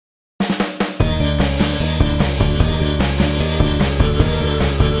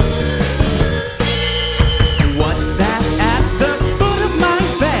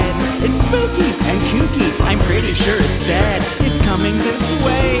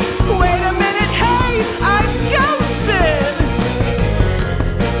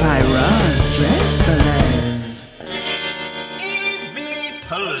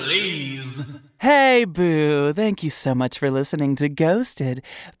Hey, Boo. Thank you so much for listening to Ghosted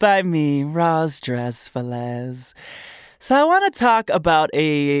by me, Roz Dresfelez. So I want to talk about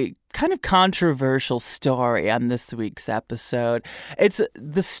a kind of controversial story on this week's episode. It's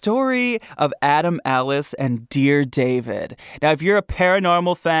the story of Adam Ellis and Dear David. Now, if you're a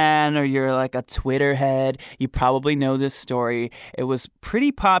paranormal fan or you're like a Twitter head, you probably know this story. It was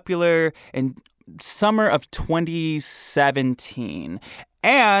pretty popular in summer of 2017.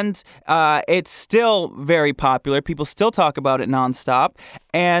 And it's still very popular. People still talk about it nonstop.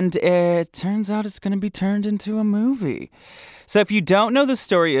 And it turns out it's going to be turned into a movie. So if you don't know the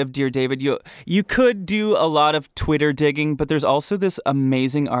story of Dear David, you could do a lot of Twitter digging, but there's also this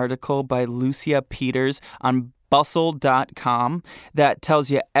amazing article by Lucia Peters on Bustle.com that tells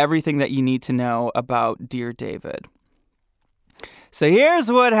you everything that you need to know about Dear David. So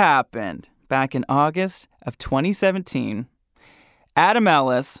here's what happened. Back in August of 2017, Adam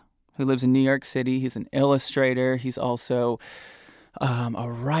Ellis, who lives in New York City, he's an illustrator. He's also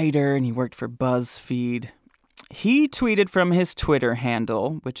a writer, and he worked for BuzzFeed. He tweeted from his Twitter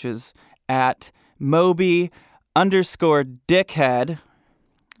handle, which is at Moby_dickhead.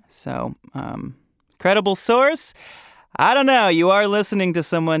 So, credible source? I don't know. You are listening to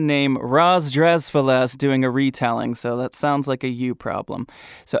someone named Roz Dresfelez doing a retelling, so that sounds like a you problem.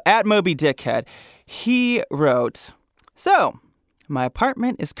 So, at Moby Dickhead, he wrote, "So, my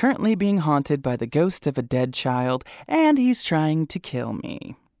apartment is currently being haunted by the ghost of a dead child, and he's trying to kill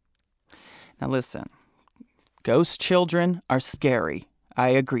me." Now listen, ghost children are scary. I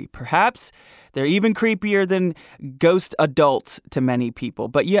agree. Perhaps they're even creepier than ghost adults to many people.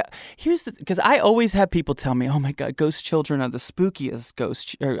 But yeah, because I always have people tell me, oh my God, ghost children are the spookiest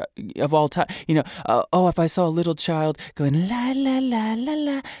ghosts of all time. If I saw a little child going la, la, la, la,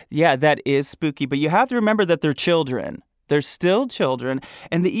 la. Yeah, that is spooky. But you have to remember that they're children. They're still children,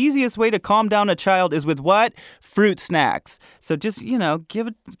 and the easiest way to calm down a child is with what? Fruit snacks. So just, give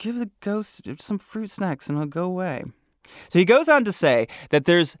the ghost some fruit snacks and it'll go away. So he goes on to say that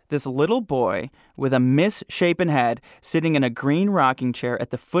there's this little boy with a misshapen head sitting in a green rocking chair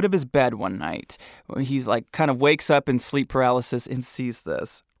at the foot of his bed one night. He's kind of wakes up in sleep paralysis and sees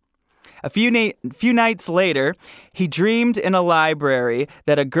this. A few nights later, he dreamed in a library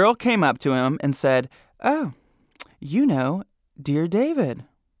that a girl came up to him and said, "Oh, Dear David."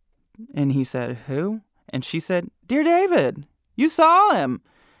 And he said, "Who?" And she said, "Dear David, you saw him."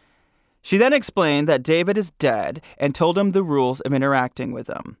 She then explained that David is dead and told him the rules of interacting with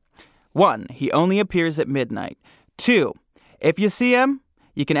him. 1, he only appears at midnight. 2, if you see him,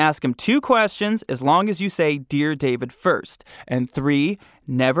 you can ask him 2 questions as long as you say Dear David first. And 3,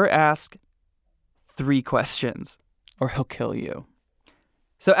 never ask 3 questions or he'll kill you.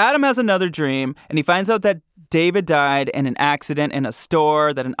 So Adam has another dream, and he finds out that David died in an accident in a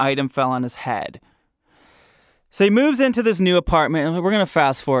store, that an item fell on his head. So he moves into this new apartment, and we're going to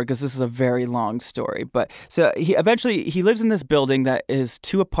fast forward because this is a very long story. But so he lives in this building that is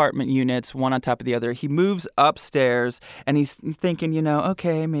 2 apartment units, one on top of the other. He moves upstairs, and he's thinking,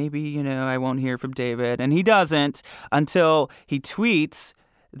 okay, maybe, I won't hear from David. And he doesn't until he tweets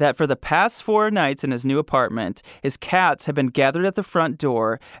that for the past 4 nights in his new apartment, his cats have been gathered at the front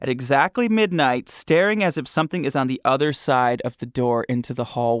door at exactly midnight, staring as if something is on the other side of the door into the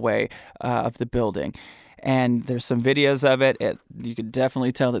hallway of the building. And there's some videos of it. You can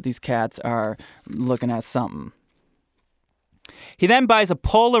definitely tell that these cats are looking at something. He then buys a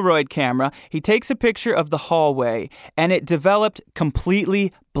Polaroid camera. He takes a picture of the hallway, and it developed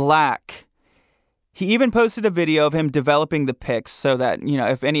completely black. He even posted a video of him developing the pics so that,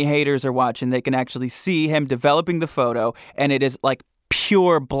 if any haters are watching, they can actually see him developing the photo, and it is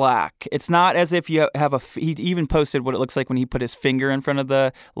pure black. It's not as if you have he even posted what it looks like when he put his finger in front of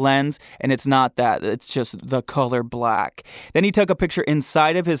the lens, and it's not that. It's just the color black. Then he took a picture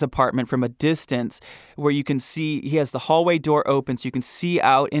inside of his apartment from a distance where you can see he has the hallway door open, so you can see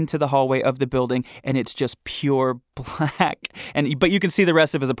out into the hallway of the building, and it's just pure black. But you can see the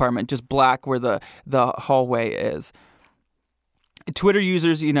rest of his apartment, just black where the hallway is. Twitter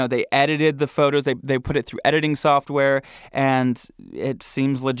users, they edited the photos. They put it through editing software, and it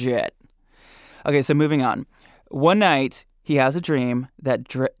seems legit. Okay, so moving on. One night, he has a dream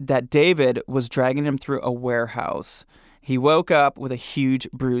that David was dragging him through a warehouse. He woke up with a huge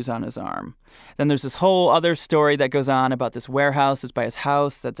bruise on his arm. Then there's this whole other story that goes on about this warehouse that's by his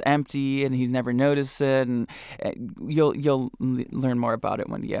house that's empty, and he never noticed it. And you'll learn more about it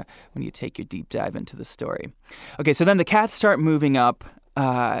when you take your deep dive into the story. Okay, so then the cats start moving up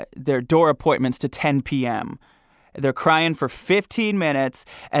their door appointments to 10 p.m. They're crying for 15 minutes,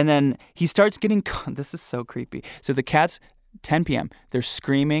 and then he starts getting... This is so creepy. So the cats 10 p.m. They're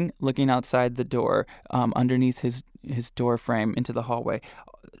screaming, looking outside the door, underneath his door frame into the hallway,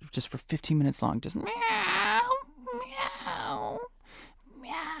 just for 15 minutes long, just meow, meow,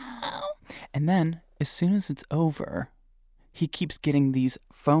 meow. And then, as soon as it's over, he keeps getting these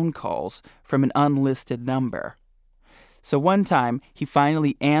phone calls from an unlisted number. So one time, he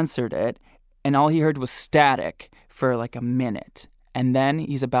finally answered it, and all he heard was static for like a minute. And then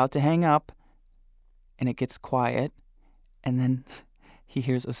he's about to hang up, and it gets quiet, and then he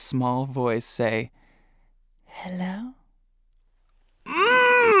hears a small voice say, "Hello?"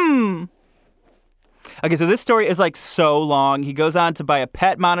 Okay, so this story is like so long. He goes on to buy a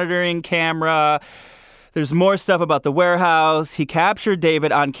pet monitoring camera. There's more stuff about the warehouse. He captured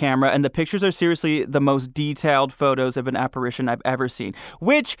David on camera, and the pictures are seriously the most detailed photos of an apparition I've ever seen,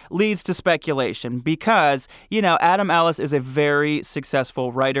 which leads to speculation because, Adam Ellis is a very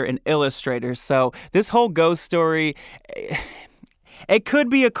successful writer and illustrator. So this whole ghost story, it could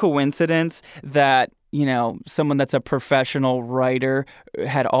be a coincidence that someone that's a professional writer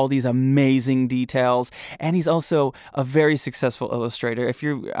had all these amazing details. And he's also a very successful illustrator. If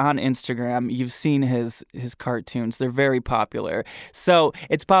you're on Instagram, you've seen his cartoons. They're very popular. So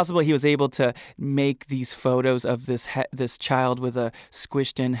it's possible he was able to make these photos of this child with a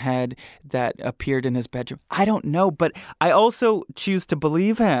squished-in head that appeared in his bedroom. I don't know, but I also choose to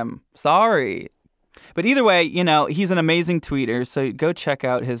believe him. Sorry. But either way, he's an amazing tweeter, so go check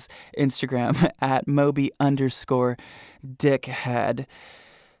out his Instagram at Moby_dickhead.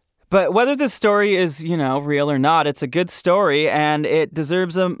 But whether this story is, real or not, it's a good story, and it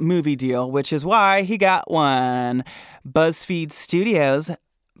deserves a movie deal, which is why he got one. BuzzFeed Studios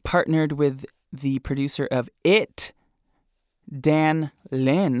partnered with the producer of It, Dan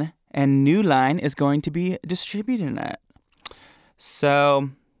Lin, and New Line is going to be distributing it.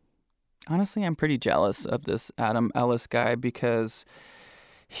 So honestly, I'm pretty jealous of this Adam Ellis guy because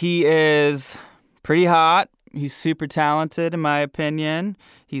he is pretty hot. He's super talented, in my opinion.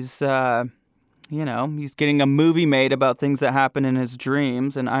 He's, he's getting a movie made about things that happen in his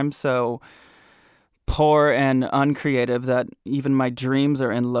dreams, and I'm so poor and uncreative that even my dreams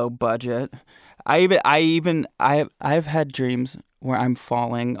are in low budget. I've had dreams where I'm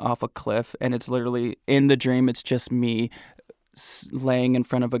falling off a cliff, and it's literally in the dream. It's just me laying in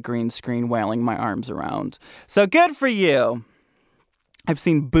front of a green screen, wailing my arms around. So good for you. I've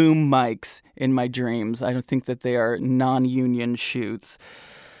seen boom mics in my dreams. I don't think that they are non-union shoots.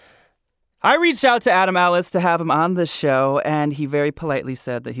 I reached out to Adam Ellis to have him on the show, and he very politely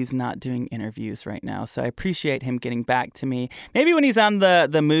said that he's not doing interviews right now. So I appreciate him getting back to me. Maybe when he's on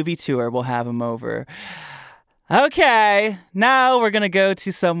the movie tour, we'll have him over. Okay, now we're going to go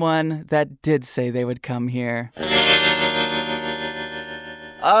to someone that did say they would come here.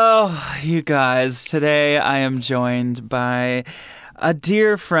 Oh, you guys, today I am joined by a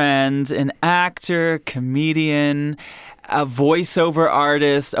dear friend, an actor, comedian, a voiceover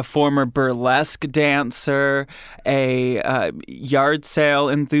artist, a former burlesque dancer, a yard sale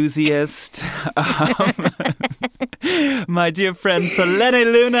enthusiast, my dear friend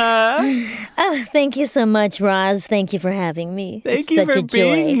Selene Luna. Oh, thank you so much, Roz. Thank you for having me. Thank you for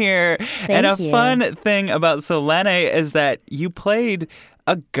being here. And a fun thing about Selene is that you played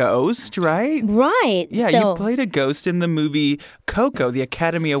a ghost, right? Right. Yeah, you played a ghost in the movie Coco, the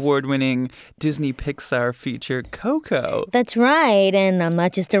Academy Award-winning Disney Pixar feature Coco. That's right, and I'm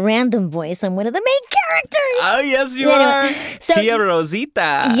not just a random voice. I'm one of the main characters. Oh, yes, you are. So, Tia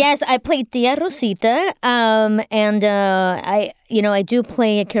Rosita. Yes, I played Tia Rosita, and I do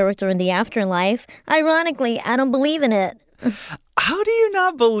play a character in the afterlife. Ironically, I don't believe in it. How do you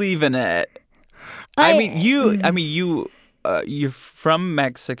not believe in it? You're from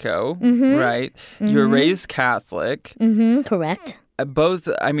Mexico, right? Mm-hmm. You were raised Catholic. Mm-hmm, correct. Both,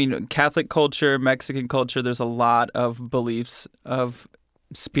 Catholic culture, Mexican culture, there's a lot of beliefs of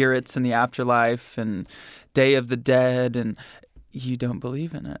spirits in the afterlife and Day of the Dead, and you don't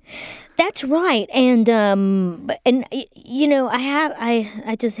believe in it. That's right. And I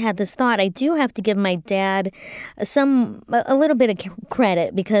just had this thought. I do have to give my dad a little bit of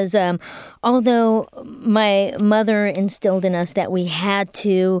credit because although my mother instilled in us that we had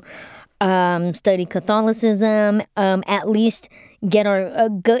to study Catholicism, at least get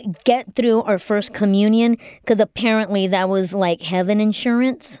through our first communion, because apparently that was like heaven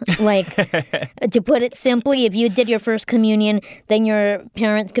insurance. Like, to put it simply, if you did your first communion, then your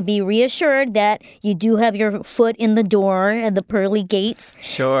parents could be reassured that you do have your foot in the door at the pearly gates.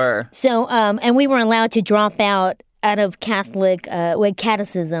 Sure. So, and we were allowed to drop out out of Catholic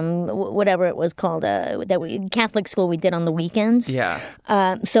catechism, whatever it was called, Catholic school we did on the weekends. Yeah.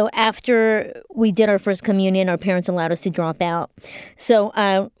 So after we did our first communion, our parents allowed us to drop out. So,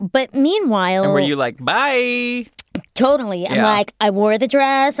 but meanwhile, And were you like, bye? totally. I'm like, I wore the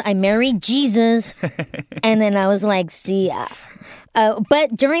dress, I married Jesus, and then I was like, see ya.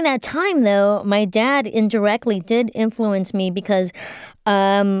 But during that time, though, my dad indirectly did influence me because,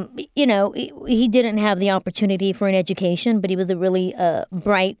 he didn't have the opportunity for an education, but he was a really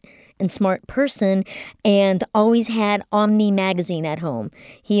bright and smart person and always had Omni magazine at home.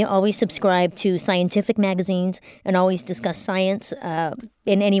 He always subscribed to scientific magazines and always discussed science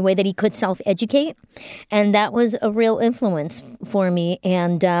in any way that he could self-educate. And that was a real influence for me.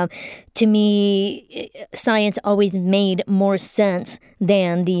 And to me, science always made more sense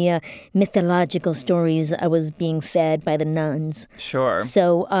than the mythological stories I was being fed by the nuns. Sure.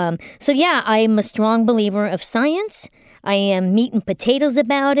 So yeah, I'm a strong believer of science. I am meat and potatoes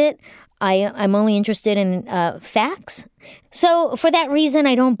about it. I'm only interested in facts. So for that reason,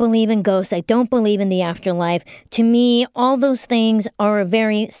 I don't believe in ghosts. I don't believe in the afterlife. To me, all those things are a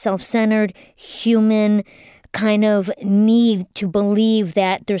very self-centered, human kind of need to believe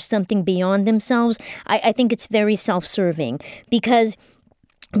that there's something beyond themselves. I think it's very self-serving because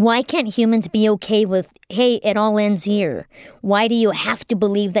why can't humans be okay with, hey, it all ends here? Why do you have to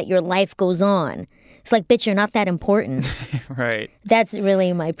believe that your life goes on? It's like, bitch, you're not that important. Right. That's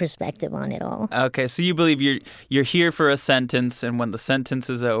really my perspective on it all. Okay, so you believe you're here for a sentence, and when the sentence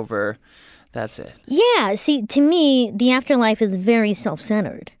is over, that's it. Yeah, see, to me, the afterlife is very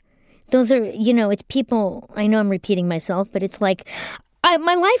self-centered. Those are, it's people, I know I'm repeating myself, but it's like,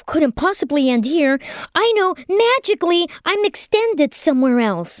 my life couldn't possibly end here. I know, magically, I'm extended somewhere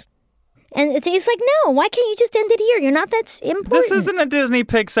else. And it's like, no, why can't you just end it here? You're not that important. This isn't a Disney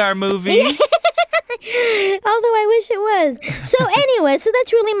Pixar movie. Although I wish it was. So anyway, so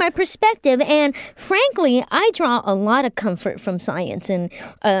that's really my perspective. And frankly, I draw a lot of comfort from science and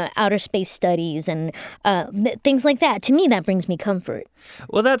outer space studies and things like that. To me, that brings me comfort.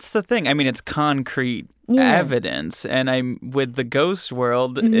 Well, that's the thing. I mean, it's concrete evidence. And I'm with the ghost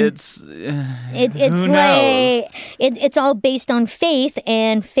world, it's who knows? It's all based on faith.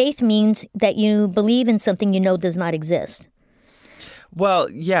 And faith means that you believe in something you know does not exist. Well,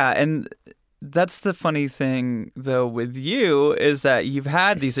 yeah. And that's the funny thing, though, with you is that you've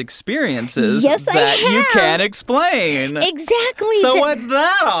had these experiences that you can't explain. Exactly. So what's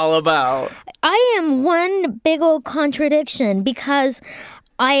that all about? I am one big old contradiction because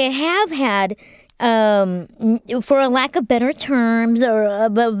I have had, for a lack of better terms or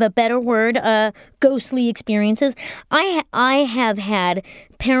a better word, ghostly experiences. I have had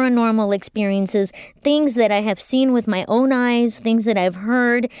paranormal experiences, things that I have seen with my own eyes, things that I've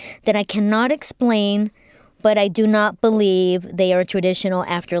heard that I cannot explain, but I do not believe they are traditional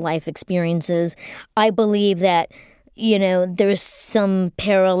afterlife experiences. I believe that, there's some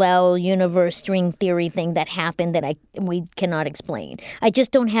parallel universe string theory thing that happened that we cannot explain. I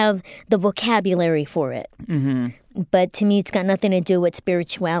just don't have the vocabulary for it. Mm-hmm. But to me, it's got nothing to do with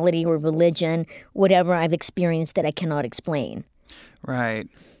spirituality or religion, whatever I've experienced that I cannot explain. Right.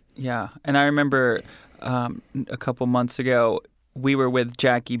 Yeah. And I remember a couple months ago, we were with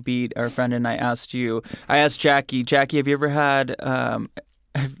Jackie Beat, our friend, and I asked Jackie, have you ever had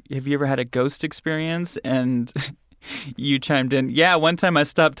a ghost experience? And you chimed in, yeah, one time I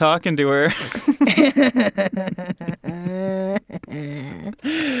stopped talking to her.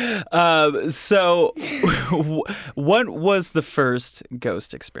 So what was the first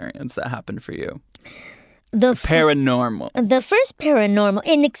ghost experience that happened for you? Paranormal. The first paranormal,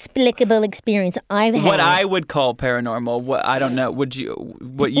 inexplicable experience I've had. What I would call paranormal. What I don't know. What you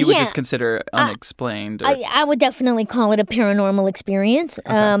would just consider unexplained? I would definitely call it a paranormal experience.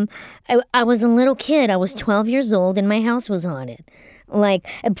 Okay. I was a little kid. I was 12 years old, and my house was haunted. Like,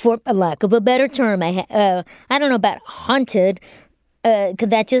 for lack of a better term, I don't know about haunted. Because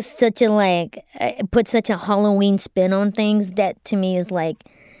that just put such a Halloween spin on things that to me is like,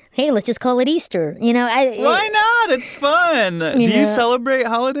 hey, let's just call it Easter. Why not? It's fun. Do you celebrate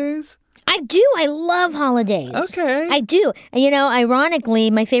holidays? I do. I love holidays. Okay. I do.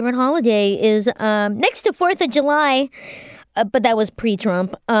 Ironically, my favorite holiday is next to 4th of July, but that was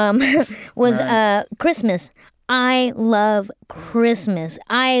pre-Trump, was Christmas. I love Christmas.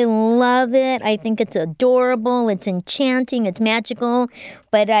 I love it. I think it's adorable. It's enchanting. It's magical.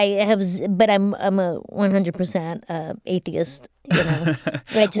 But I'm a 100% atheist. But I just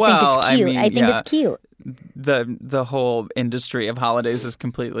think it's cute. I think it's cute. the whole industry of holidays is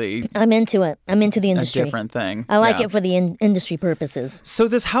completely I'm into it. I'm into the industry. a different thing. I like it for the industry purposes. So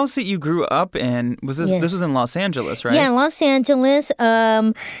this house that you grew up in, this was in Los Angeles, right? Yeah, Los Angeles.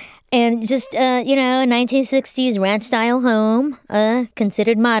 And just, 1960s ranch-style home,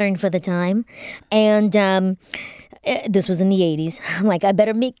 considered modern for the time. And this was in the 80s. I'm like, I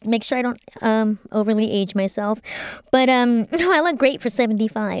better make sure I don't overly age myself. But I look great for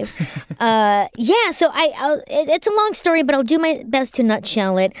 75. So it's a long story, but I'll do my best to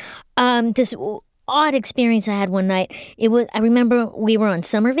nutshell it. This odd experience I had one night. I remember we were on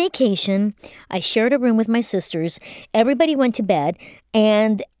summer vacation. I shared a room with my sisters. Everybody went to bed.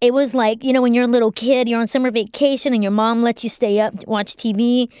 And it was like, when you're a little kid, you're on summer vacation and your mom lets you stay up to watch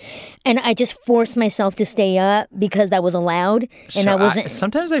TV. And I just forced myself to stay up because that was allowed. And I wasn't.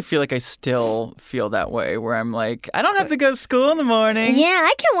 Sometimes I feel like I still feel that way where I'm like, I don't have to go to school in the morning. Yeah,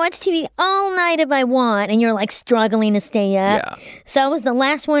 I can watch TV all night if I want. And you're like struggling to stay up. Yeah. So I was the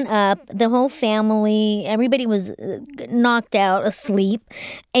last one up. The whole family, everybody was knocked out, asleep.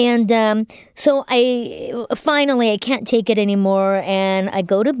 And so I can't take it anymore. And I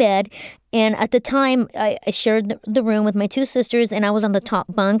go to bed. And at the time, I shared the room with my two sisters, and I was on the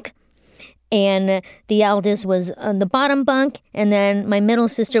top bunk. And the eldest was on the bottom bunk, and then my middle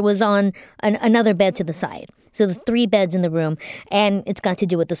sister was on another bed to the side. So there's 3 beds in the room, and it's got to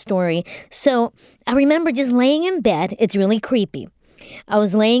do with the story. So I remember just laying in bed. It's really creepy. I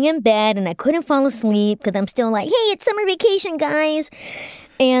was laying in bed, and I couldn't fall asleep because I'm still like, hey, it's summer vacation, guys.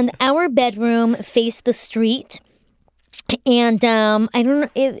 And our bedroom faced the street. And I don't know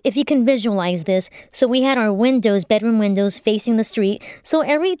if you can visualize this. So we had our bedroom windows facing the street. So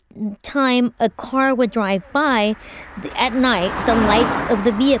every time a car would drive by at night, the lights of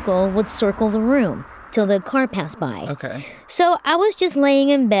the vehicle would circle the room till the car passed by. Okay. So I was just laying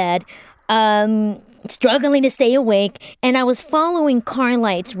in bed, struggling to stay awake, and I was following car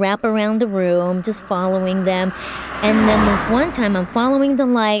lights wrap around the room, just following them. And then this one time I'm following the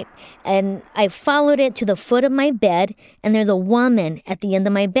light, and I followed it to the foot of my bed, and there's a woman at the end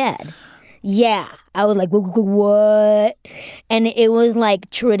of my bed. Yeah. I was like, what? And it was like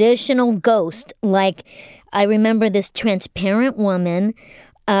traditional ghost. Like, I remember this transparent woman.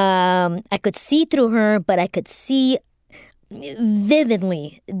 I could see through her, but I could see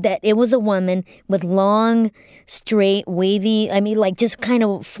vividly that it was a woman with long, straight, wavy, just kind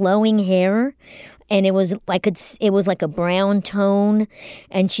of flowing hair. And it was like a brown tone,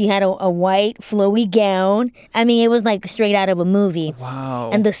 and she had a white flowy gown. It was like straight out of a movie. Wow.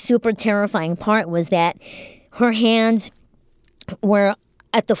 And the super terrifying part was that her hands were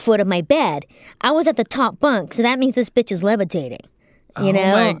at the foot of my bed. I was at the top bunk, so that means this bitch is levitating. Oh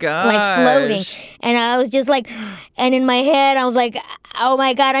my gosh. Like floating. And I was just like, and in my head, I was like, oh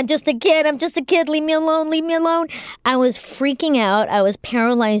my God, I'm just a kid, leave me alone. I was freaking out. I was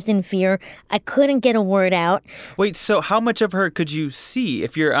paralyzed in fear. I couldn't get a word out. Wait, so how much of her could you see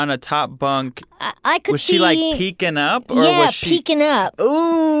if you're on a top bunk? I could see. Was she like peeking up? Or yeah, was she... peeking up.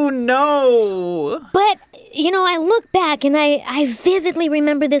 Ooh, no. But, I look back and I vividly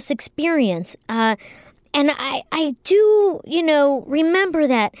remember this experience. And I do, remember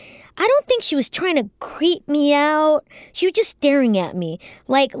that I don't think she was trying to creep me out. She was just staring at me.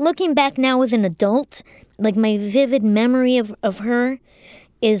 Like, looking back now as an adult, like, my vivid memory of her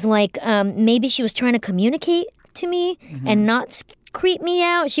is like maybe she was trying to communicate to me and not creep me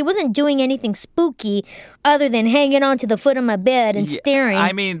out. She wasn't doing anything spooky other than hanging on to the foot of my bed and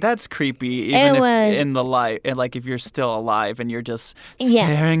staring. That's creepy. Even if in the light, and like if you're still alive and you're just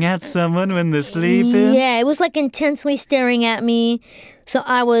staring at someone when they're sleeping. Yeah, it was like intensely staring at me. So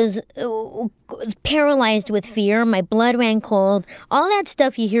I was paralyzed with fear. My blood ran cold. All that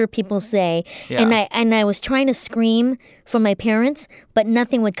stuff you hear people say. Yeah. And I was trying to scream for my parents, but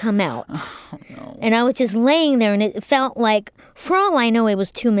nothing would come out. Oh, no. And I was just laying there, and it felt like, for all I know, it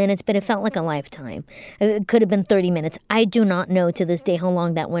was 2 minutes, but it felt like a lifetime. It could have been 30 minutes. I do not know to this day how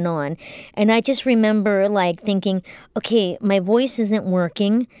long that went on. And I just remember thinking, okay, my voice isn't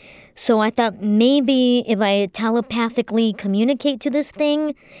working. So I thought maybe if I telepathically communicate to this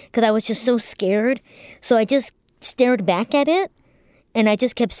thing, because I was just so scared. So I just stared back at it, and I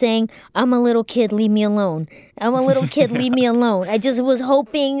just kept saying, I'm a little kid, leave me alone. I'm a little kid, leave me alone. I just was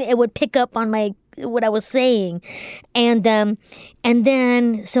hoping it would pick up on what I was saying. And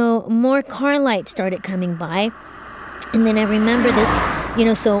then, so more car lights started coming by. And then I remember this,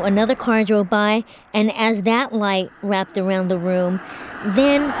 so another car drove by, and as that light wrapped around the room,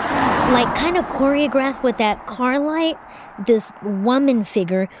 then, like kind of choreographed with that car light, this woman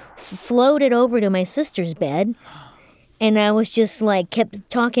figure floated over to my sister's bed. And I was just like, kept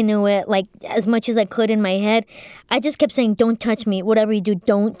talking to it like as much as I could in my head. I just kept saying, don't touch me. Whatever you do,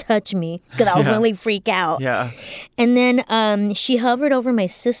 don't touch me. Because I'll really freak out. Yeah. And then she hovered over my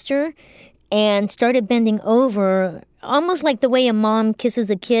sister and started bending over, almost like the way a mom kisses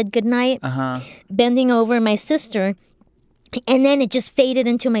a kid goodnight. Bending over my sister. And then it just faded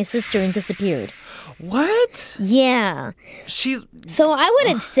into my sister and disappeared. What? Yeah. So I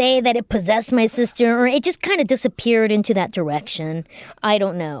wouldn't say that it possessed my sister, or it just kind of disappeared into that direction. I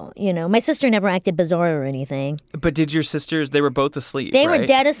don't know. My sister never acted bizarre or anything. But did your sisters, they were both asleep, They right? were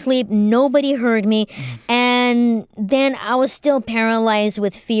dead asleep. Nobody heard me. And then I was still paralyzed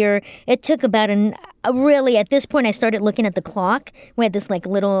with fear. It took about really, at this point, I started looking at the clock. We had this like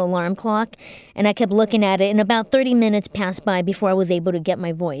little alarm clock, and I kept looking at it, and about 30 minutes passed by before I was able to get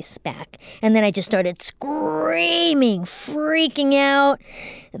my voice back. And then I just started screaming, freaking out.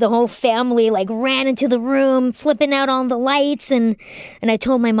 The whole family like ran into the room, flipping out on the lights, and I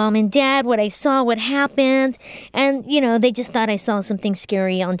told my mom and dad what I saw, what happened, and they just thought I saw something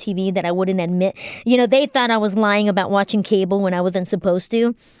scary on TV that I wouldn't admit. They thought I was lying about watching cable when I wasn't supposed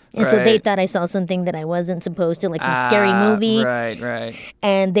to. And so they thought I saw something that I wasn't supposed to, like some scary movie. Right.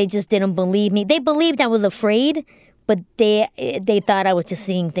 And they just didn't believe me. They believed I was afraid, but they thought I was just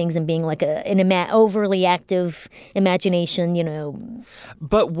seeing things and being like an overly active imagination,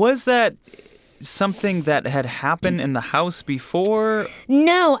 But was that something that had happened in the house before?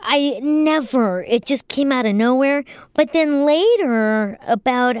 No, I never. It just came out of nowhere. But then later,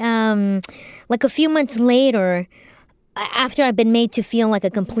 about like a few months later, after I've been made to feel like a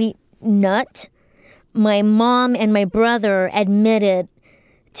complete nut, my mom and my brother admitted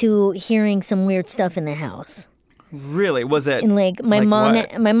to hearing some weird stuff in the house. Really? Was it? And like my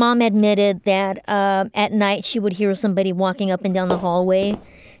what? mom admitted that at night she would hear somebody walking up and down the hallway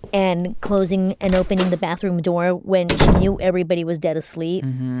and closing and opening the bathroom door when she knew everybody was dead asleep.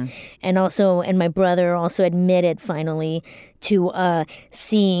 And my brother also admitted finally to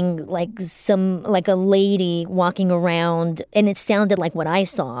seeing like a lady walking around, and it sounded like what I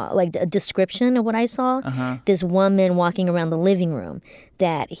saw, like a description of what I saw. This woman walking around the living room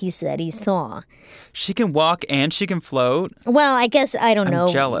that he said he saw. She can walk and she can float? Well, I guess, I don't know.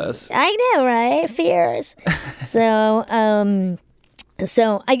 I'm jealous. I know, right? Fears. So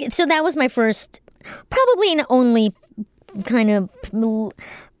that was my first, probably and only kind of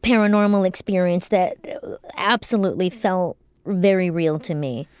paranormal experience that absolutely felt very real to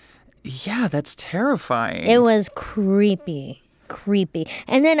me. Yeah, that's terrifying. It was creepy.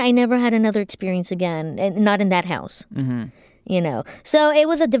 And then I never had another experience again, not in that house. So it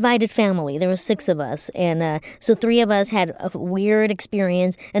was a divided family. There were 6 of us, and so 3 of us had a weird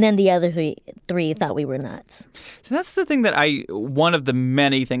experience, and then the other three thought we were nuts. So that's the thing that one of the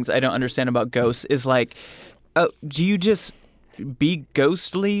many things I don't understand about ghosts is like, do you just be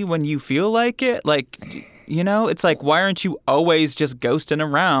ghostly when you feel like it? Like, it's like, why aren't you always just ghosting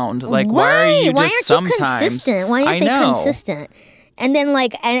around? Like, why are you just sometimes? Why aren't you consistent? Why aren't they consistent? And then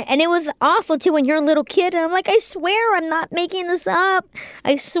and it was awful too when you're a little kid, and I'm like, I swear I'm not making this up.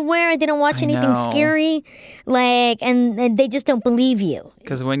 I swear I didn't watch anything scary. And they just don't believe you.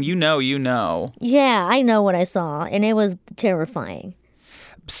 Because when you know, you know. Yeah, I know what I saw, and it was terrifying.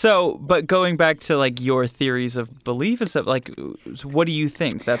 So, but going back to like your theories of belief and stuff, like, what do you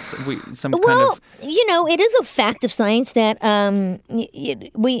think? That's some kind of. It is a fact of science that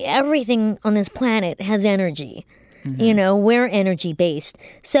everything on this planet has energy. We're energy based.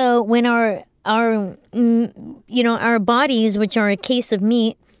 So when our bodies, which are a case of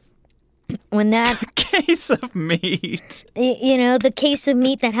meat, when that case of meat, the case of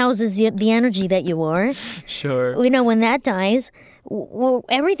meat that houses the energy that you are, sure. When that dies,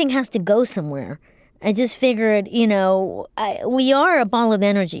 everything has to go somewhere. I just figured, we are a ball of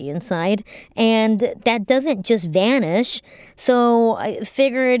energy inside, and that doesn't just vanish. So I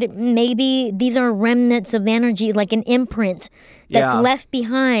figured maybe these are remnants of energy, like an imprint that's left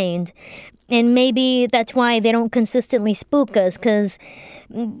behind. And maybe that's why they don't consistently spook us, because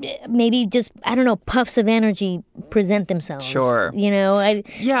maybe just, I don't know, puffs of energy present themselves. Sure.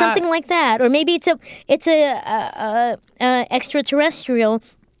 Something like that. Or maybe it's a extraterrestrial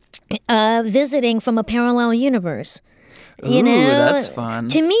visiting from a parallel universe. Ooh, that's fun.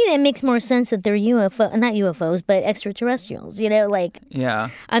 To me, that makes more sense that they're not UFOs, but extraterrestrials. Yeah.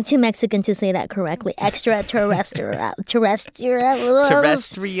 I'm too Mexican to say that correctly.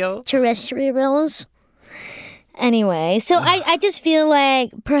 Terrestrials. Anyway, so I just feel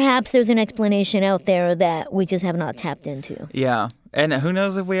like perhaps there's an explanation out there that we just have not tapped into. Yeah, and who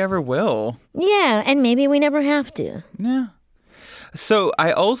knows if we ever will. Yeah, and maybe we never have to. Yeah. So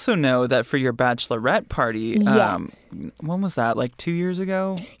I also know that for your bachelorette party, Yes. when was that? Like 2 years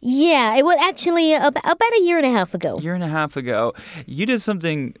ago? Yeah, it was actually about a year and a half ago. A year and a half ago, you did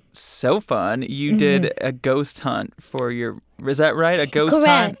something so fun. You did a ghost hunt for your. Is that right? A ghost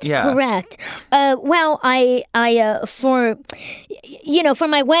hunt? Correct. Correct. Well, for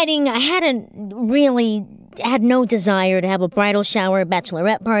my wedding, I had no desire to have a bridal shower,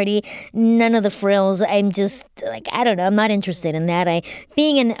 bachelorette party, none of the frills. I'm just like, I don't know. I'm not interested in that.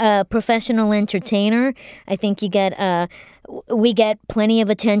 Being a professional entertainer, I think we get plenty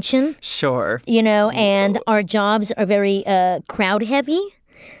of attention. Sure. And our jobs are very crowd heavy.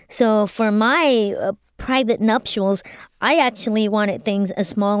 So for my private nuptials, I actually wanted things as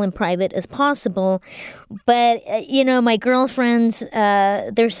small and private as possible. But, my girlfriends,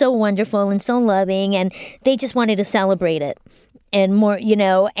 they're so wonderful and so loving, and they just wanted to celebrate it. And more,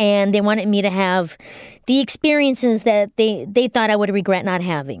 and they wanted me to have the experiences that they thought I would regret not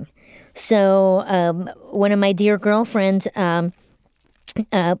having. So one of my dear girlfriends, Pleasant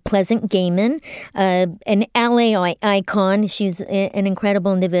Gaiman, an LA icon. She's an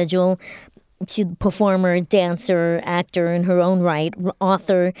incredible individual. She's a performer, dancer, actor in her own right,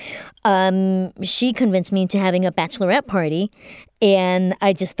 author. She convinced me into having a bachelorette party. And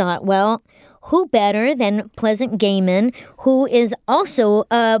I just thought, well, who better than Pleasant Gaiman, who is also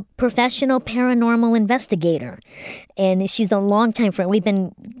a professional paranormal investigator. And she's a longtime friend. We've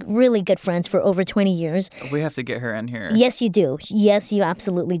been really good friends for over 20 years. We have to get her in here. Yes, you do. Yes, you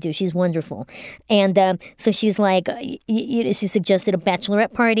absolutely do. She's wonderful. And so she's like, she suggested a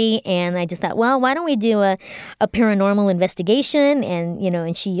bachelorette party. And I just thought, well, why don't we do a paranormal investigation? And,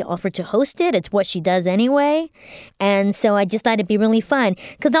 and she offered to host it. It's what she does anyway. And so I just thought it'd be really fun.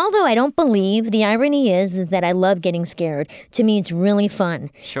 Because although I don't believe, the irony is that I love getting scared. To me, it's really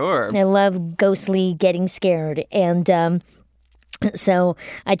fun. Sure. I love ghostly getting scared. And so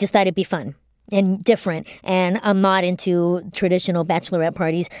I just thought it'd be fun and different. And I'm not into traditional bachelorette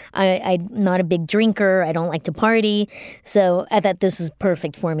parties. I'm not a big drinker. I don't like to party. So I thought this was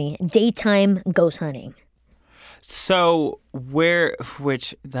perfect for me. Daytime ghost hunting. So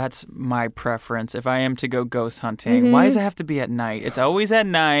that's my preference. If I am to go ghost hunting, why does it have to be at night? It's always at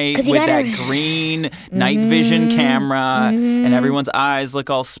night with that green night vision camera and everyone's eyes look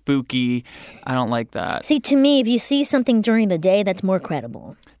all spooky. I don't like that. See, to me, if you see something during the day, that's more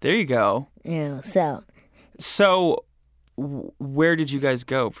credible. There you go. Yeah, So where did you guys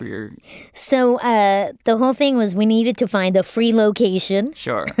go for your... So the whole thing was we needed to find a free location.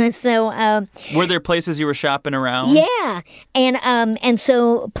 Sure. So were there places you were shopping around? Yeah. And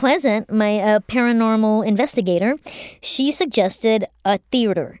so Pleasant, my paranormal investigator, she suggested a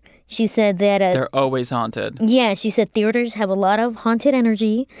theater. She said that... they're always haunted. Yeah, she said theaters have a lot of haunted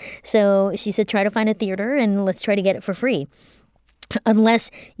energy. So she said try to find a theater and let's try to get it for free.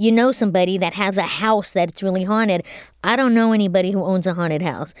 Unless you know somebody that has a house that's really haunted. I don't know anybody who owns a haunted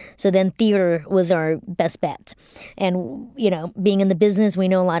house. So then theater was our best bet. And, being in the business, we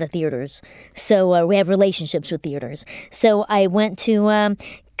know a lot of theaters. So we have relationships with theaters. So I went to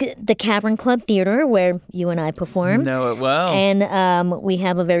the Cavern Club Theater where you and I perform. Know it well. And we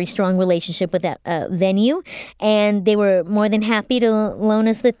have a very strong relationship with that venue. And they were more than happy to loan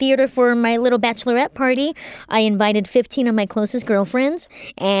us the theater for my little bachelorette party. I invited 15 of my closest girlfriends.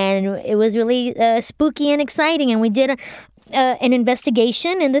 And it was really spooky and exciting. And we did an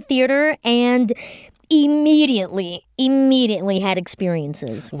investigation in the theater and immediately had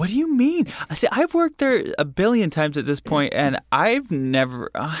experiences. What do you mean? See, I've worked there a billion times at this point, and I've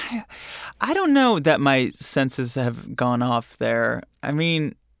never... I don't know that my senses have gone off there. I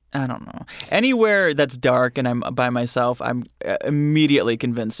mean, I don't know. Anywhere that's dark and I'm by myself, I'm immediately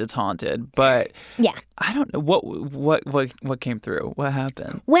convinced it's haunted. But yeah, I don't know what came through. What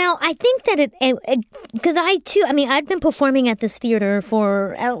happened? Well, I think that because I'd been performing at this theater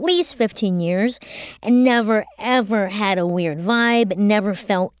for at least 15 years and never ever had a weird vibe. Never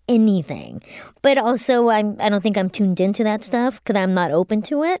felt anything. But also, I don't think I'm tuned into that stuff because I'm not open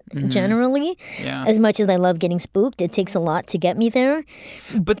to it generally. Yeah. As much as I love getting spooked, it takes a lot to get me there.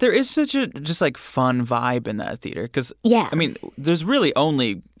 But there is such a just like fun vibe in that theater because there's really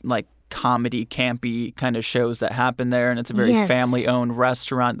only like comedy, campy kind of shows that happen there, and it's a very family-owned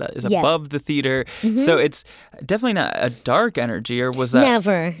restaurant that is above the theater. So it's definitely not a dark energy, or was that?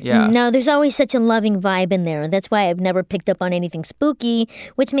 Never. Yeah. No, there's always such a loving vibe in there. That's why I've never picked up on anything spooky,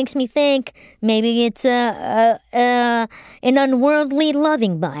 which makes me think maybe it's an unworldly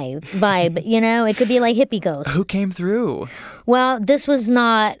loving vibe. It could be like hippie ghosts. Who came through? Well, this was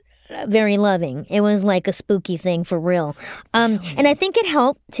not very loving. It was like a spooky thing for real. And I think it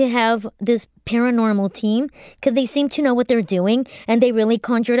helped to have this paranormal team because they seemed to know what they're doing, and they really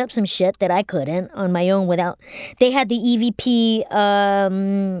conjured up some shit that I couldn't on my own without. They had the EVP,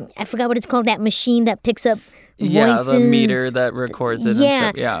 I forgot what it's called, that machine that picks up voices. The meter that records it and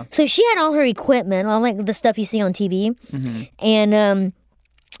stuff. Yeah. So she had all her equipment, all like the stuff you see on TV. And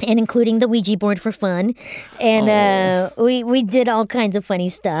including the Ouija board for fun, and we did all kinds of funny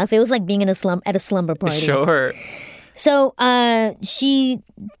stuff. It was like being in at a slumber party. Sure. So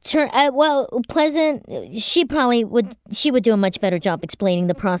Pleasant. She would do a much better job explaining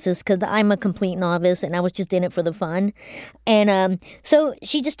the process because I'm a complete novice and I was just in it for the fun, and so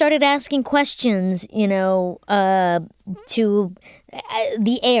she just started asking questions, to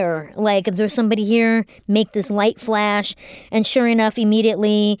the air, like if there's somebody here, make this light flash, and sure enough,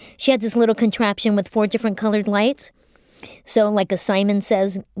 immediately she had this little contraption with 4 different colored lights. So like a Simon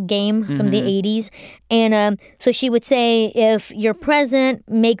Says game from the 80s. And so she would say, if you're present,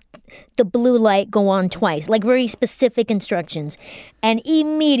 make the blue light go on twice, like very specific instructions. And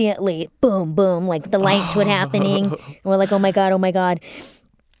immediately, boom, boom, like the lights were happening. And we're like, oh my God, oh my God.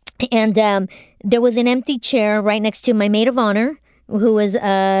 And there was an empty chair right next to my maid of honor, who was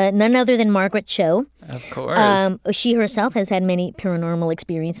none other than Margaret Cho. Of course. She herself has had many paranormal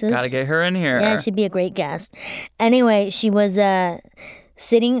experiences. Gotta get her in here. Yeah, she'd be a great guest. Anyway, she was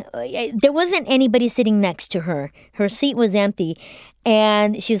sitting. There wasn't anybody sitting next to her. Her seat was empty.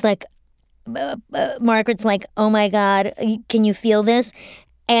 And she's like, Margaret's like, oh my God, can you feel this?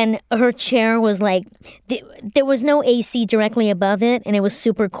 And her chair was like, there was no AC directly above it, and it was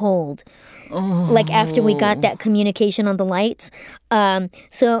super cold. Like after we got that communication on the lights.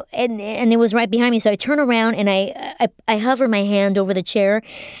 So it was right behind me. So I turn around and I hover my hand over the chair,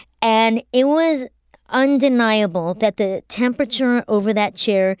 and it was undeniable that the temperature over that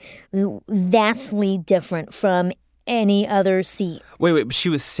chair vastly different from any other seat. Wait, she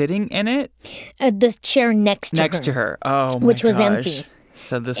was sitting in it? The chair next to her. Next to her. Oh my which was gosh. empty.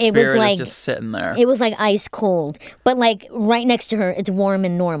 So the spirit is just sitting there. It was like ice cold. But like right next to her, it's warm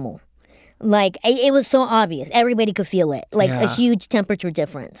and normal. Like, it was so obvious. Everybody could feel it. Like, a huge temperature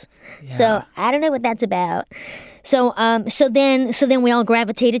difference. Yeah. So, I don't know what that's about. So, so then we all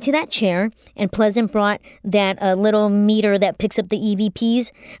gravitated to that chair, and Pleasant brought that little meter that picks up the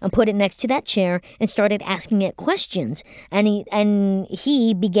EVPs and put it next to that chair and started asking it questions. And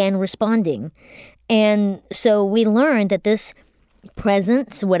he began responding. And so we learned that this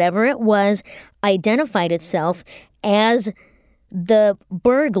presence, whatever it was, identified itself as the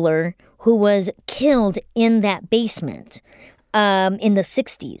burglar who was killed in that basement in the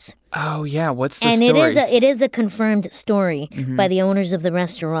 60s. Oh, yeah. What's the story? And it is a confirmed story by the owners of the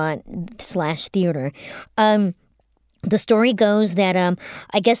restaurant / theater. The story goes that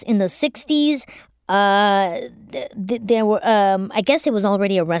I guess in the 60s, there were, I guess it was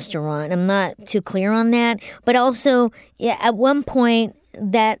already a restaurant. I'm not too clear on that. But also, at one point,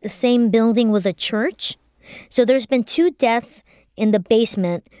 that same building was a church. So there's been 2 deaths in the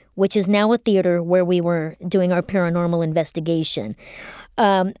basement, which is now a theater where we were doing our paranormal investigation.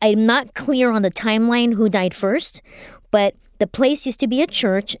 I'm not clear on the timeline who died first, but the place used to be a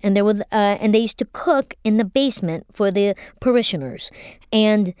church, and and they used to cook in the basement for the parishioners.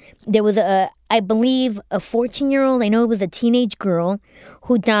 And there was I believe, a 14-year-old, I know it was a teenage girl,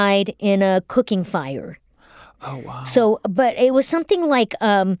 who died in a cooking fire. Oh, wow. So, but it was something like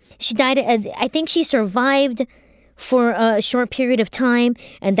she died, I think she survived for a short period of time,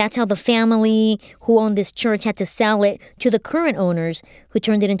 and that's how the family who owned this church had to sell it to the current owners who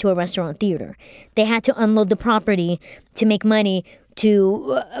turned it into a restaurant theater. They had to unload the property to make money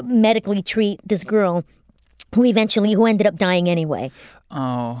to medically treat this girl who ended up dying anyway.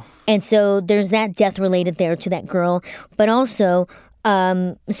 Oh. And so there's that death related there to that girl. But also,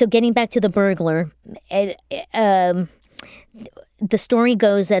 so getting back to the burglar, the story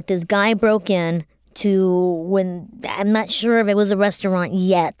goes that this guy broke in I'm not sure if it was a restaurant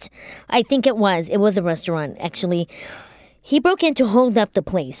yet. I think it was a restaurant, actually. He broke in to hold up the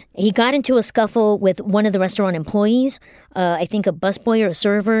place. He got into a scuffle with one of the restaurant employees, I think a busboy or a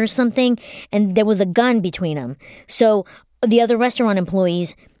server or something, and there was a gun between them. So the other restaurant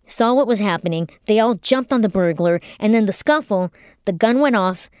employees saw what was happening. They all jumped on the burglar, and in the scuffle, the gun went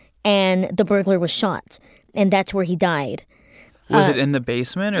off, and the burglar was shot, and that's where he died. Was it in the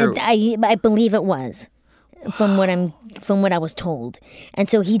basement, or I believe it was, from what I was told. And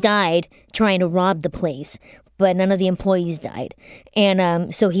so he died trying to rob the place, but none of the employees died.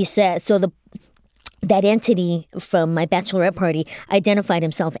 And so he said, that entity from my bachelorette party identified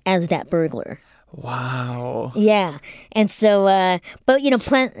himself as that burglar. Wow. Yeah. And so, but,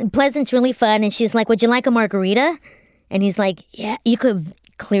 Pleasant's really fun. And she's like, would you like a margarita? And he's like, yeah. You could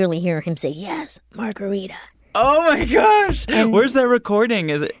clearly hear him say, yes, margarita. Oh my gosh! Where's that recording?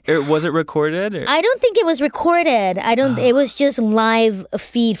 Was it recorded? Or? I don't think it was recorded. It was just live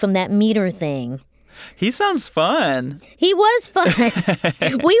feed from that meter thing. He sounds fun. He was fun.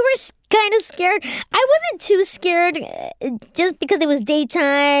 We were kind of scared. I wasn't too scared just because it was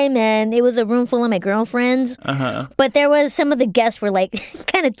daytime and it was a room full of my girlfriends. But there was some of the guests were like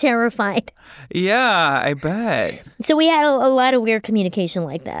kind of terrified. Yeah, I bet. So we had a lot of weird communication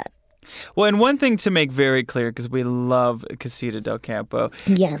like that. Well, and one thing to make very clear, because we love Casita del Campo,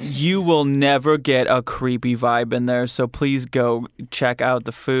 yes, you will never get a creepy vibe in there. So please go check out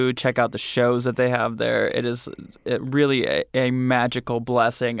the food, check out the shows that they have there. It is really a magical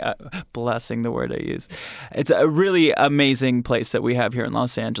blessing. Blessing, the word I use. It's a really amazing place that we have here in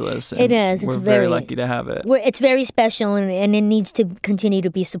Los Angeles. It is. We're very lucky to have it. It's very special, and it needs to continue to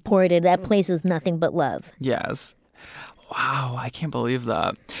be supported. That place is nothing but love. Yes. Wow, I can't believe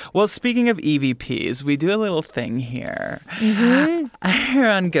that. Well, speaking of EVPs, we do a little thing here. Here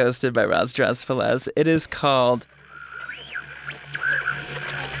on Ghosted by Roz Drezfales, it is called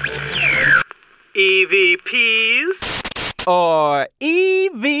EVPs or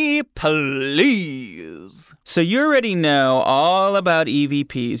EV Please. So you already know all about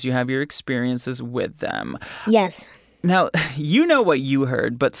EVPs. You have your experiences with them. Yes. Now, you know what you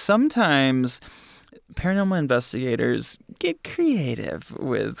heard, but sometimes paranormal investigators get creative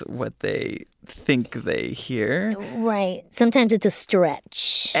with what they think they hear. Right. Sometimes it's a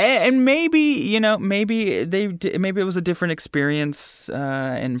stretch. And maybe it was a different experience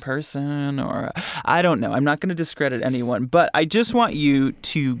in person, or I don't know. I'm not going to discredit anyone, but I just want you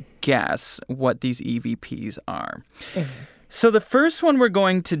to guess what these EVPs are. So the first one we're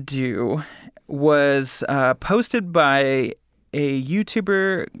going to do was posted by a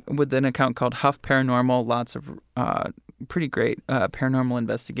YouTuber with an account called Huff Paranormal. Lots of pretty great paranormal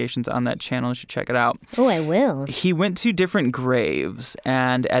investigations on that channel. You should check it out. Oh, I will. He went to different graves,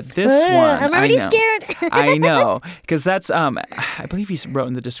 and at this one, I'm already scared. I know, because that's I believe he wrote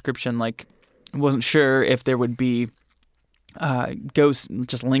in the description, like, wasn't sure if there would be ghosts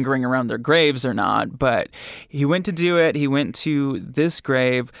just lingering around their graves or not, but he went to do it. He went to this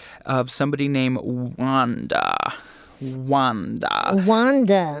grave of somebody named Wanda.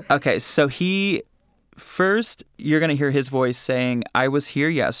 Okay, so first, you're going to hear his voice saying, I was here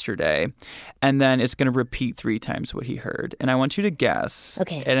yesterday, and then it's going to repeat 3 times what he heard. And I want you to guess.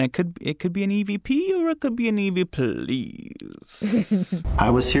 Okay. And it could be an EVP or it could be an EV Please.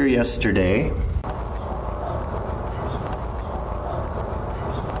 I was here yesterday.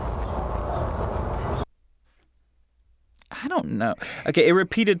 I don't know. Okay, it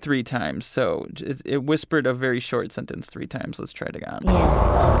repeated 3 times, so it whispered a very short sentence 3 times. Let's try it again.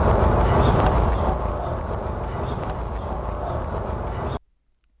 Yeah.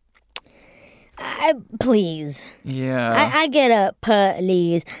 Please. Yeah. I get a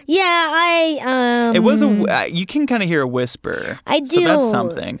please. Yeah, It was you can kind of hear a whisper. I do. So that's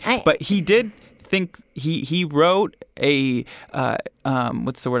something. But he did think he wrote a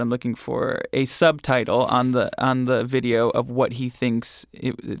what's the word I'm looking for? A subtitle on the video of what he thinks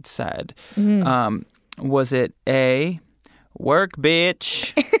it said. Was it A, work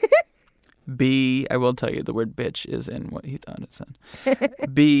bitch? B, I will tell you the word bitch is in what he thought it said.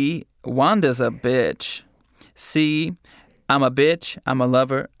 B, Wanda's a bitch. C, I'm a bitch, I'm a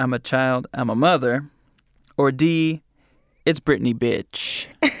lover, I'm a child, I'm a mother. Or D, it's Brittany bitch.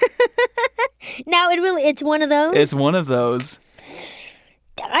 Now it's one of those? It's one of those.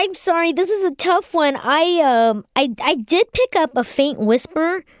 I'm sorry, this is a tough one. I did pick up a faint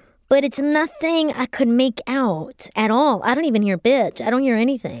whisper, but it's nothing I could make out at all. I don't even hear bitch. I don't hear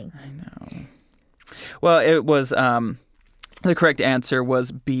anything. I know. Well, it was the correct answer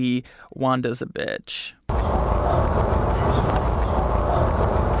was B, Wanda's a bitch.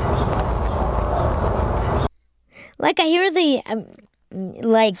 Like I hear the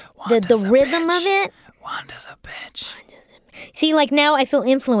the rhythm of it. Wanda's a bitch. See, like now I feel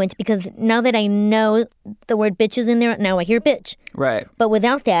influenced because now that I know the word bitch is in there, now I hear bitch. Right. But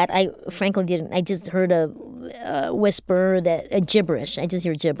without that, I frankly didn't. I just heard a whisper, a gibberish. I just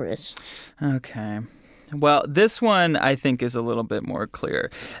hear gibberish. Okay. Well, this one I think is a little bit more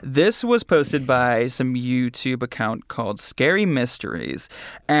clear. This was posted by some YouTube account called Scary Mysteries,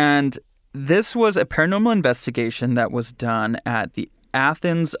 and this was a paranormal investigation that was done at the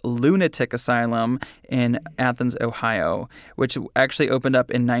Athens Lunatic Asylum in Athens, Ohio, which actually opened up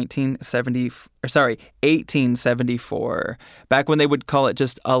in 1874, back when they would call it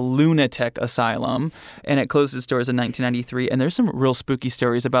just a lunatic asylum, and it closed its doors in 1993. And there's some real spooky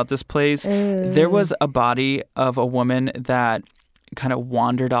stories about this place. There was a body of a woman that kind of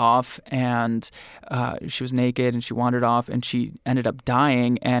wandered off, and she was naked, and she wandered off, and she ended up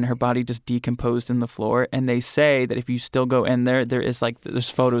dying, and her body just decomposed in the floor. And they say that if you still go in there, there's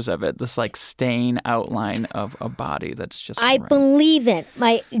photos of it, this like stain outline of a body that's just I believe it.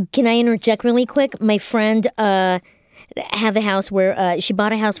 Can I interject really quick? My friend have a house where she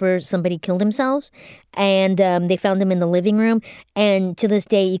bought a house where somebody killed himself, and they found him in the living room, and to this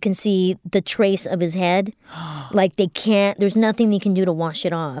day you can see the trace of his head. Like there's nothing they can do to wash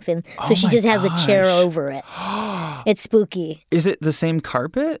it off, and so she just has a chair over it. It's spooky. Is it the same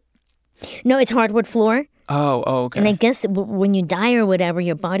carpet? No, it's hardwood floor. Oh, okay. And I guess that when you die or whatever,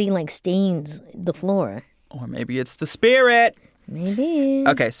 your body like stains the floor. Or maybe it's the spirit. Maybe.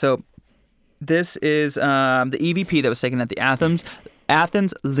 Okay, so this is the EVP that was taken at the Athens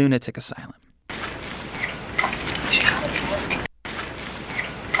Lunatic Asylum.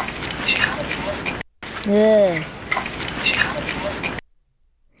 Ugh.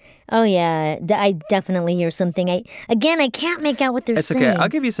 Oh yeah, I definitely hear something. I can't make out what they're saying. It's okay. I'll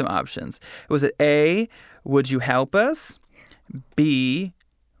give you some options. Was it A, would you help us? B,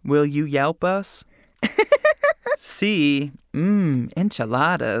 will you Yelp us? C,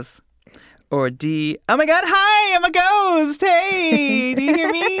 enchiladas. Or D, oh my God, hi, I'm a ghost. Hey, do you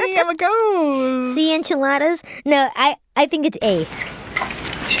hear me? I'm a ghost. C, enchiladas? No, I think it's A.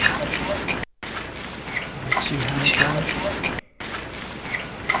 Would you help us?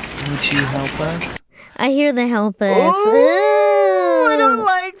 Would you help us? I hear the help us. Ooh, I don't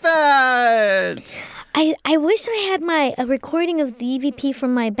like that. I wish I had a recording of the EVP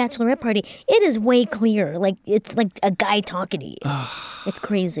from my bachelorette party. It is way clearer. Like it's like a guy talking to you. It's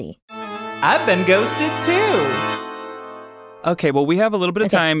crazy. I've been ghosted too. Okay, well, we have a little bit of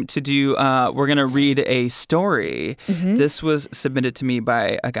time to do, we're going to read a story. Mm-hmm. This was submitted to me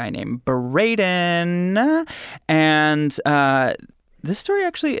by a guy named Braden. And this story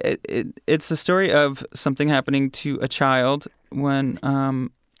actually, it's a story of something happening to a child when,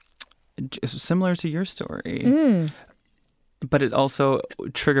 similar to your story. But it also,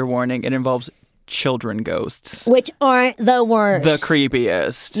 trigger warning, it involves children ghosts. Which are the worst. The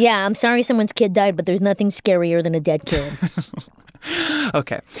creepiest. Yeah, I'm sorry someone's kid died, but there's nothing scarier than a dead kid.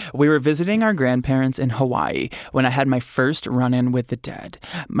 Okay. We were visiting our grandparents in Hawaii when I had my first run-in with the dead.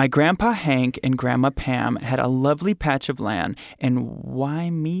 My grandpa Hank and grandma Pam had a lovely patch of land in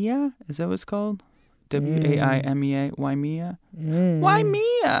Waimea? Is that what it's called? Waimea? Waimea?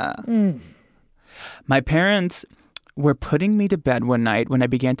 Waimea! My parents were putting me to bed one night when I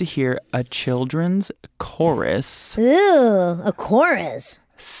began to hear a children's chorus. Ew, a chorus.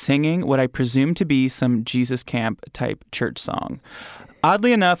 Singing what I presumed to be some Jesus Camp type church song.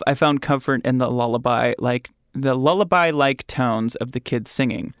 Oddly enough, I found comfort in the lullaby-like tones of the kids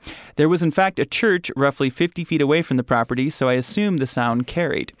singing. There was in fact a church roughly 50 feet away from the property, so I assumed the sound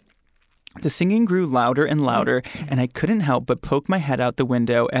carried. The singing grew louder and louder, and I couldn't help but poke my head out the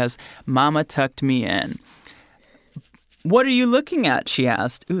window as Mama tucked me in. What are you looking at? She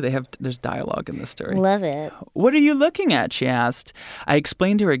asked. Ooh, there's dialogue in this story. Love it. What are you looking at? She asked. I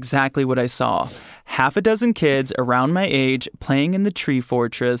explained to her exactly what I saw. Half a dozen kids around my age playing in the tree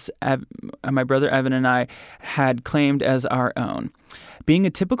fortress my brother Evan and I had claimed as our own. Being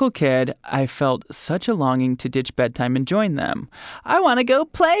a typical kid, I felt such a longing to ditch bedtime and join them. I want to go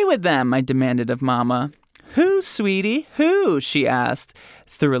play with them, I demanded of Mama. Who, sweetie? Who? She asked,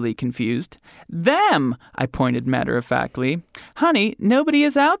 thoroughly confused. Them, I pointed matter-of-factly. Honey, nobody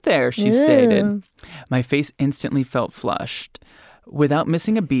is out there, she stated. My face instantly felt flushed. Without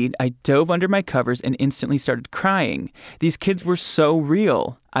missing a beat, I dove under my covers and instantly started crying. These kids were so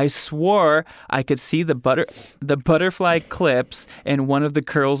real. I swore I could see the butterfly clips in one of the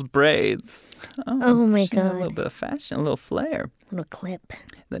girls' braids. Oh my God. A little bit of fashion, a little flair. A little clip.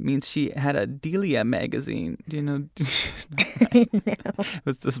 That means she had a Delia magazine. Do you know? I know. It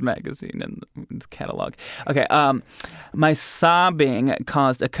was this magazine in this catalog. Okay. My sobbing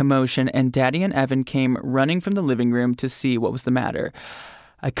caused a commotion, and Daddy and Evan came running from the living room to see what was the matter.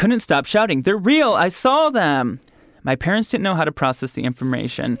 I couldn't stop shouting, "They're real! I saw them!" My parents didn't know how to process the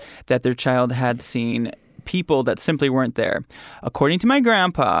information that their child had seen people that simply weren't there. According to my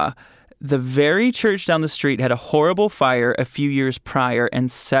grandpa, the very church down the street had a horrible fire a few years prior,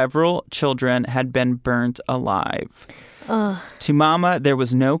 and several children had been burnt alive. To Mama, there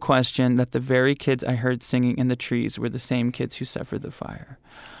was no question that the very kids I heard singing in the trees were the same kids who suffered the fire.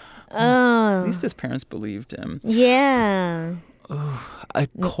 At least his parents believed him. Yeah. A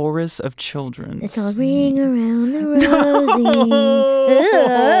chorus of children. It's all ring around the rosy.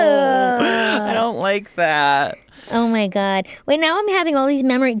 I don't like that. Oh my God. Wait, now I'm having all these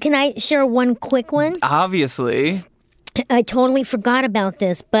memories. Can I share one quick one? Obviously. I totally forgot about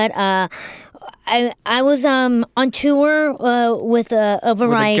this, but I was on tour with a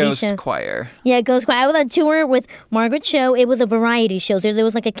variety with a ghost show. choir. Yeah, Ghost Choir. I was on tour with Margaret Cho. It was a variety show. There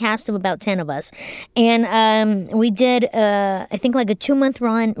was like a cast of about 10 of us. And we did, I think, like a 2-month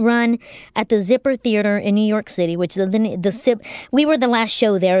run at the Zipper Theater in New York City, which we were the last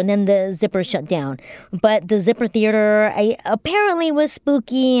show there, and then the Zipper shut down. But the Zipper Theater apparently was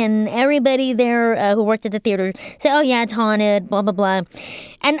spooky, and everybody there who worked at the theater said, oh, yeah, it's haunted, blah, blah, blah.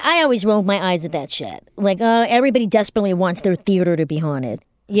 And I always rolled my eyes at that shit. Like, everybody desperately wants their theater to be haunted,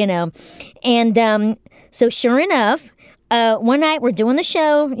 you know? And so sure enough, one night we're doing the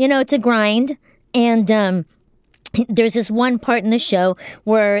show, you know, it's a grind. And there's this one part in the show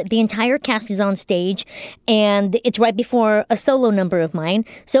where the entire cast is on stage, and it's right before a solo number of mine.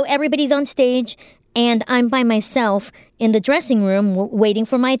 So everybody's on stage, and I'm by myself in the dressing room waiting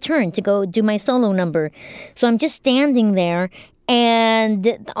for my turn to go do my solo number. So I'm just standing there,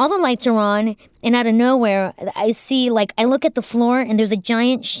 and all the lights are on, and out of nowhere, I see, like, I look at the floor, and there's a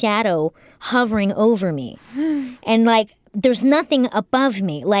giant shadow hovering over me. And, like, there's nothing above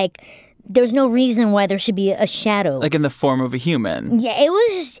me. Like, there's no reason why there should be a shadow. Like in the form of a human. Yeah, it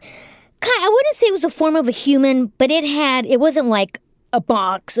was, I wouldn't say it was a form of a human, but it wasn't like a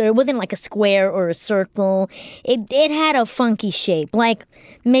box, or it wasn't like a square or a circle. It had a funky shape, like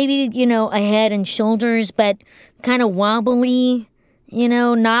maybe, you know, a head and shoulders, but kind of wobbly, you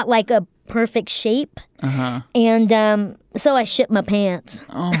know, not like a perfect shape. And so I shit my pants.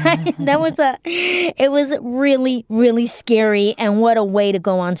 It was really, really scary, and what a way to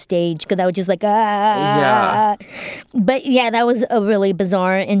go on stage, because I was just like, Yeah. But yeah, that was a really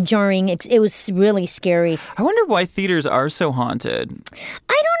bizarre and jarring. It was really scary. I wonder why theaters are so haunted.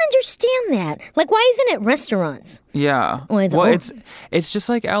 I don't understand that. Like, why isn't it restaurants? Yeah. Well, it's just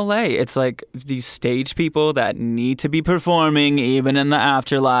like LA. It's like these stage people that need to be performing even in the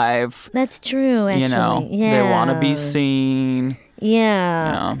afterlife. That's true, actually. You know, yeah. they want to be seen.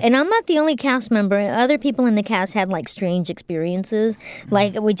 Yeah. And I'm not the only cast member. Other people in the cast had like strange experiences.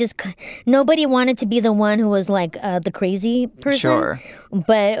 Like nobody wanted to be the one who was like the crazy person. Sure.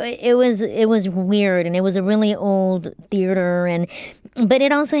 But it was weird, and it was a really old theater, but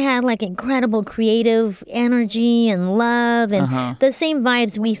it also had like incredible creative energy and love and the same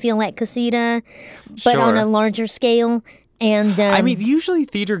vibes we feel at Casita, but on a larger scale. And I mean, usually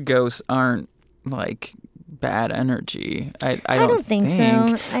theater ghosts aren't like bad energy. I don't think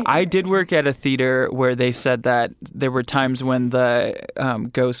so. I did work at a theater where they said that there were times when the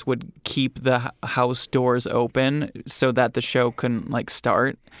ghosts would keep the house doors open so that the show couldn't like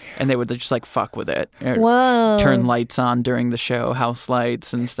start, and they would just like fuck with it. Whoa. Turn lights on during the show, house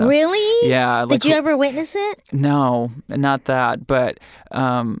lights and stuff. Really? Yeah. Like, did you ever witness it? No, not that, but I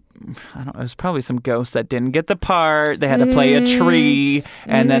don't know, it was probably some ghost that didn't get the part. They had to play a tree,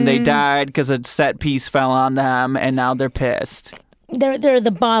 and then they died because a set piece fell on them, and now they're pissed. They're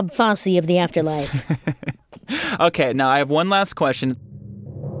the Bob Fosse of the afterlife. Okay, now I have one last question.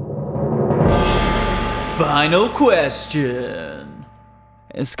 Final question.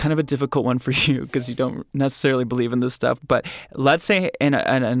 It's kind of a difficult one for you because you don't necessarily believe in this stuff. But let's say in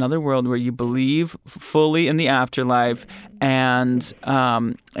another world where you believe fully in the afterlife, and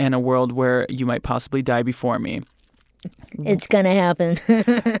in a world where you might possibly die before me. It's gonna happen.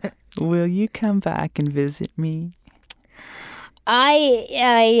 Will you come back and visit me? No,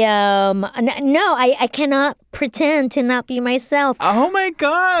 I cannot pretend to not be myself. Oh my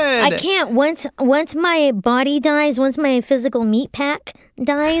God. I can't. Once my body dies, once my physical meat pack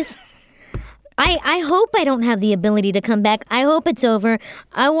dies, I hope I don't have the ability to come back. I hope it's over.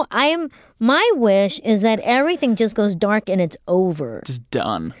 My wish is that everything just goes dark and it's over. Just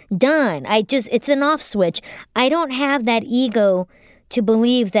done. Done. It's an off switch. I don't have that ego to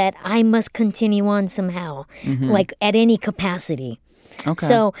believe that I must continue on somehow, like at any capacity. Okay.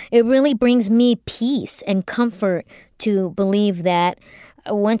 So it really brings me peace and comfort to believe that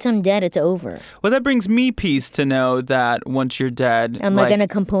once I'm dead, it's over. Well, that brings me peace to know that once you're dead... Am I going to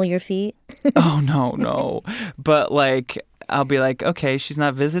come pull your feet? Oh, no. But like... I'll be like, okay, she's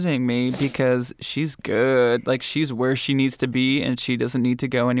not visiting me because she's good. Like, she's where she needs to be, and she doesn't need to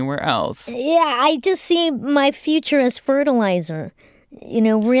go anywhere else. Yeah, I just see my future as fertilizer.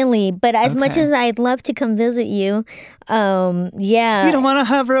 Really. But as much as I'd love to come visit you, yeah. You don't want to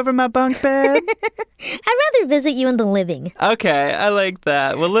hover over my bunk bed? I'd rather visit you in the living. Okay, I like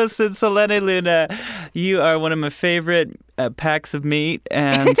that. Well, listen, Selene Luna, you are one of my favorite packs of meat,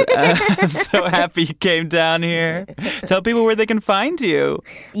 and I'm so happy you came down here. Tell people where they can find you.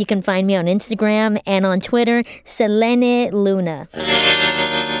 You can find me on Instagram and on Twitter, Selene Luna.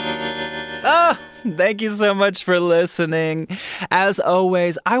 Thank you so much for listening. As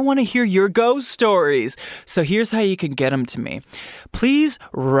always, I want to hear your ghost stories. So here's how you can get them to me. Please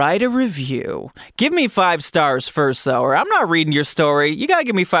write a review. Give me 5 stars first, though, or I'm not reading your story. You got to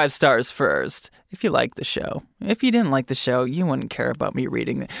give me 5 stars first. If you like the show. If you didn't like the show, you wouldn't care about me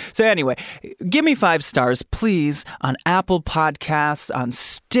reading it. So anyway, give me 5 stars, please, on Apple Podcasts, on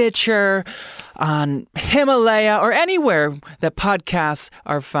Stitcher, on Himalaya, or anywhere that podcasts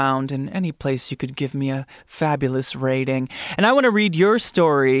are found, and any place you could give me a fabulous rating. And I want to read your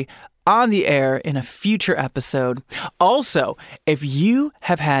story on the air in a future episode. Also, if you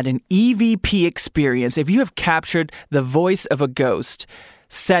have had an EVP experience, if you have captured the voice of a ghost,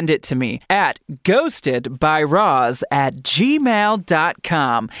 send it to me at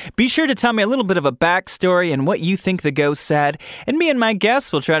ghostedbyroz@gmail.com. Be sure to tell me a little bit of a backstory and what you think the ghost said, and me and my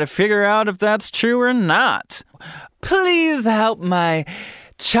guests will try to figure out if that's true or not. Please help my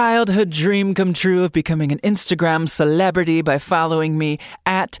childhood dream come true of becoming an Instagram celebrity by following me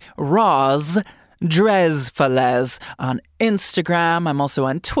at Roz Dresfales on Instagram. I'm also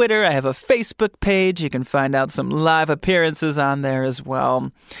on Twitter. I have a Facebook page. You can find out some live appearances on there as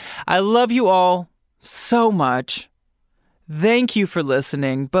well. I love you all so much. Thank you for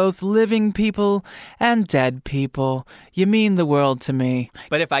listening, both living people and dead people. You mean the world to me.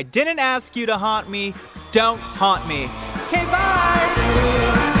 But if I didn't ask you to haunt me, don't haunt me. Okay, bye!